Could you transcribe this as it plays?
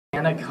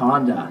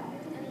anaconda.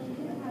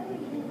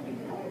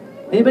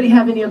 Anybody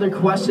have any other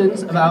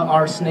questions about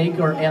our snake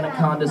or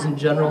anacondas in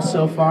general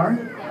so far?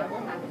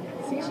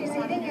 See, she's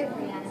eating it.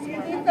 See,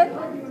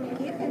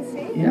 Ethan,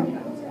 see? Yeah.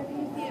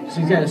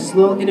 She's got a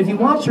slow, and if you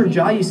watch her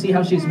jaw, you see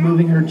how she's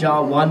moving her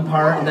jaw one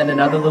part and then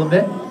another little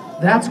bit?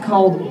 That's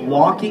called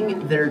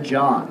walking their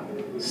jaw.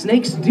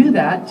 Snakes do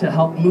that to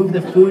help move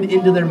the food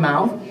into their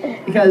mouth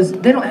because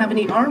they don't have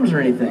any arms or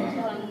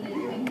anything.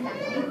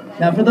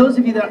 Now, for those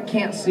of you that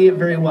can't see it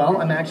very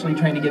well, I'm actually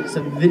trying to get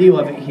some video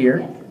of it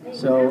here.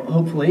 So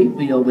hopefully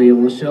we'll be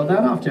able to show that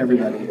off to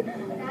everybody.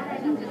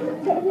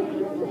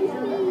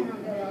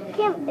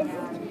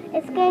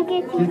 It's going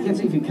to get you. You can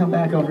see if you come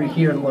back over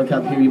here and look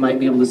up here, you might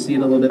be able to see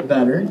it a little bit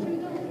better.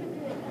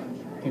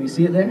 Can you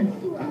see it there?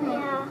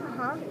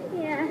 Yeah.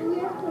 Yeah.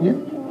 Yeah.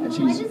 And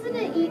she's, Why doesn't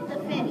it eat the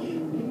fish?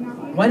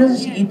 why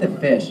doesn't she eat the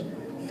fish?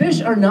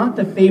 Fish are not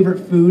the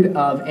favorite food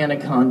of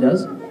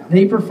anacondas.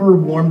 They prefer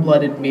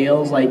warm-blooded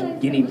meals like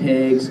guinea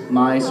pigs,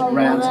 mice,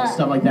 rats,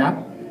 stuff like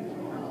that.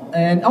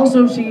 And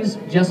also, she's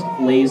just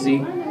lazy.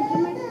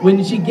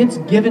 When she gets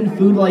given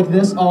food like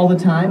this all the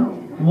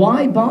time,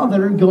 why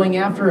bother going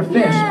after a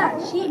fish?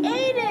 Yeah, she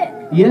ate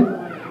it.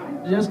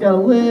 Yep, just got a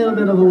little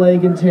bit of a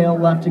leg and tail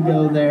left to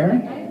go there,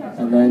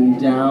 and then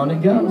down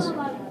it goes.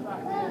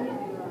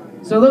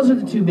 So those are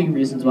the two big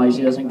reasons why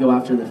she doesn't go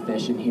after the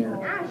fish in here.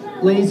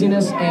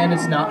 Laziness, and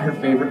it's not her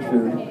favorite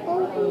food.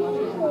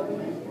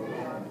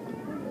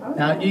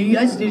 Now, you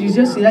guys, did you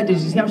just see that? Did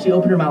you see how she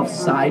opened her mouth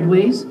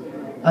sideways?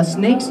 A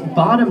snake's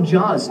bottom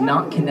jaw is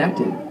not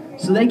connected,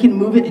 so they can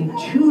move it in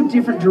two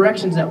different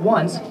directions at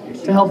once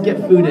to help get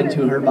food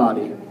into her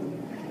body.